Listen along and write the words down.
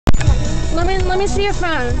Let me see your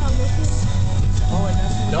phone.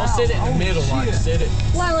 Don't sit it in the middle, like sit it.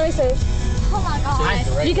 Why? Let me see. Oh my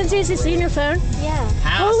god. You can see CC in your phone? Yeah.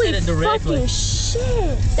 How? Holy Sit it directly. fucking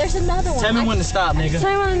shit. There's another one. Tell me when to stop, nigga.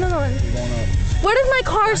 Tell me when another one. What if my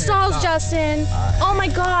car stalls, Justin? Oh my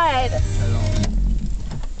god.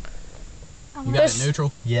 You got it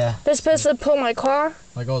neutral? Yeah. They're supposed to pull my car?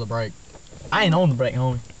 Let go of the brake. I ain't on the brake,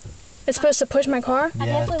 homie. It's supposed to push my car? I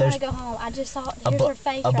definitely want to go home. I just saw here's her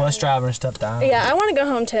face. A bus driver and stuff down. Yeah, I want to go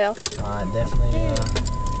home too. Definitely.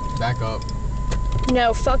 Back up.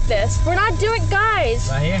 No, fuck this. We're not doing, guys.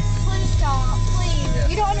 Right here. Please stop. Please. Yeah.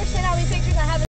 You don't understand how many pictures I have.